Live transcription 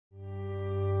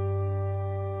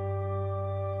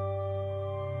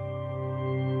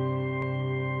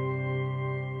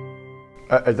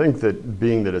I think that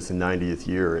being that it's the 90th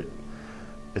year,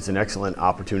 it's an excellent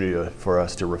opportunity for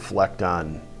us to reflect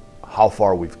on how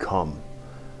far we've come.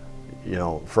 You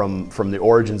know, from the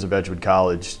origins of Edgewood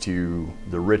College to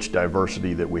the rich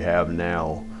diversity that we have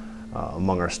now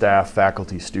among our staff,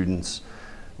 faculty, students.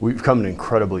 We've come an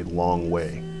incredibly long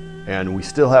way, and we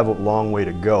still have a long way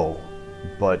to go,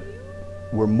 but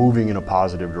we're moving in a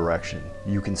positive direction.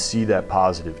 You can see that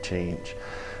positive change.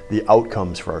 The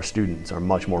outcomes for our students are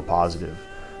much more positive.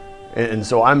 And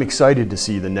so I'm excited to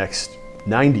see the next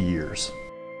 90 years.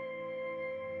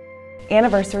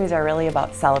 Anniversaries are really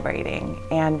about celebrating,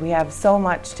 and we have so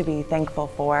much to be thankful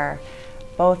for,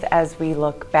 both as we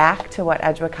look back to what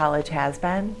Edgewood College has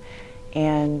been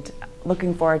and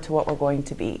looking forward to what we're going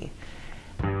to be.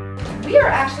 We are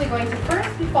actually going to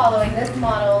first be following this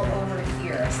model over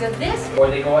here. So this, or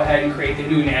they go ahead and create the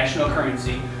new national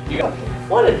currency.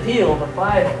 What a deal, the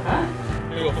Bible, huh?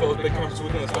 You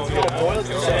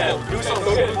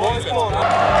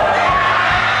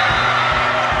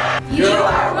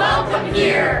are welcome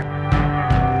here.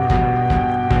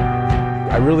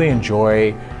 I really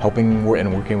enjoy helping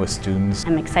and working with students.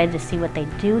 I'm excited to see what they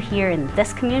do here in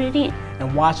this community.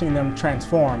 And watching them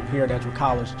transform here at Edgewood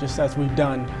College, just as we've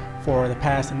done for the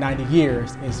past 90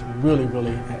 years, is really,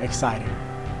 really exciting.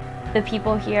 The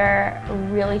people here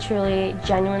really, truly,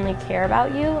 genuinely care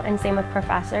about you, and same with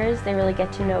professors. They really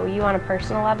get to know you on a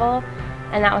personal level,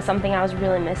 and that was something I was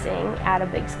really missing at a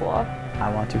big school.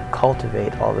 I want to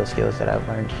cultivate all the skills that I've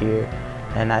learned here,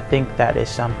 and I think that is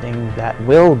something that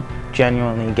will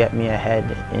genuinely get me ahead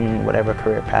in whatever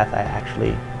career path I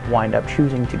actually wind up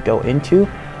choosing to go into,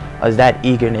 is that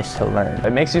eagerness to learn.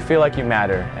 It makes you feel like you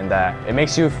matter, and that it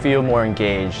makes you feel more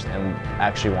engaged and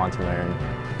actually want to learn.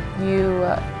 You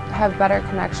have better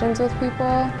connections with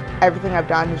people. Everything I've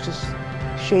done has just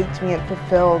shaped me and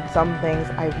fulfilled some things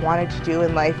I wanted to do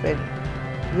in life and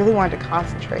really wanted to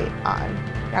concentrate on.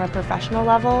 On a professional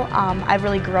level, I've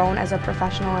really grown as a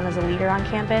professional and as a leader on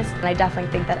campus, and I definitely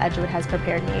think that Edgewood has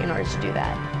prepared me in order to do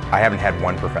that. I haven't had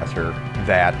one professor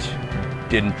that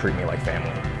didn't treat me like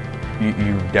family.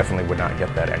 You definitely would not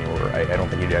get that anywhere. I don't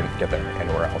think you'd get that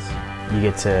anywhere else. You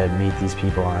get to meet these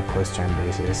people on a close-term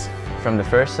basis. From the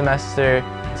first semester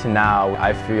to now,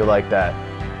 I feel like that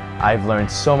I've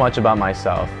learned so much about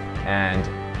myself, and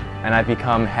I've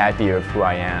become happier of who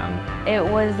I am. It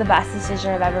was the best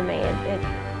decision I've ever made.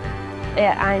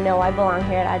 I know I belong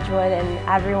here at Edgewood, and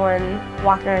everyone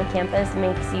walking around campus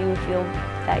makes you feel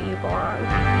that you belong.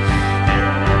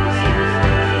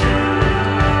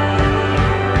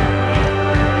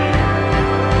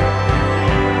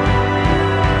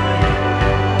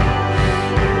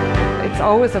 It's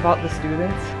always about the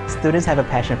students. Students have a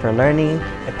passion for learning,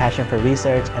 a passion for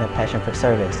research, and a passion for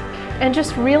service. And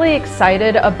just really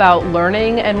excited about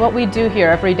learning and what we do here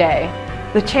every day.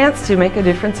 The chance to make a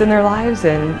difference in their lives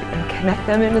and connect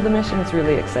them into the mission is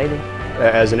really exciting.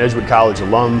 As an Edgewood College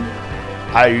alum,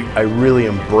 I really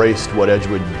embraced what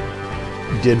Edgewood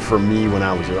did for me when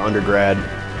I was an undergrad,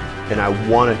 and I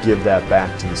want to give that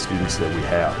back to the students that we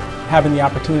have. Having the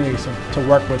opportunity to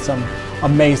work with some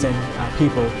amazing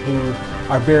people who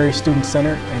are very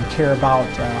student-centered and care about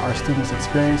our students'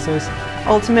 experiences.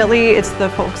 Ultimately, it's the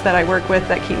folks that I work with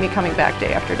that keep me coming back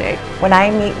day after day. When I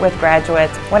meet with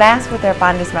graduates, when asked what their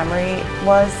fondest memory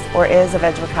was or is of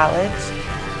Edgewood College,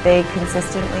 they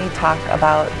consistently talk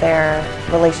about their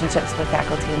relationships with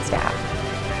faculty and staff.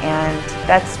 And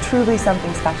that's truly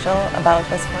something special about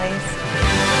this place.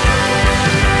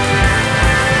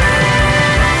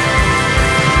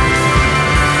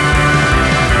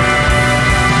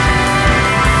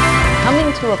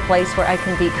 Coming to a place where I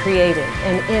can be creative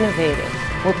and innovative,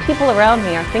 where people around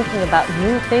me are thinking about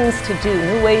new things to do,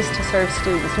 new ways to serve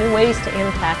students, new ways to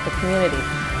impact the community.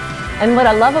 And what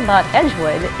I love about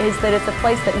Edgewood is that it's a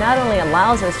place that not only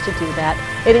allows us to do that,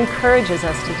 it encourages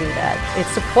us to do that. It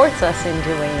supports us in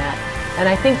doing that. And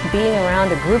I think being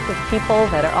around a group of people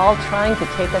that are all trying to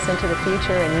take us into the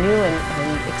future in new and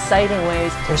exciting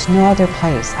ways. There's no other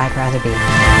place I'd rather be.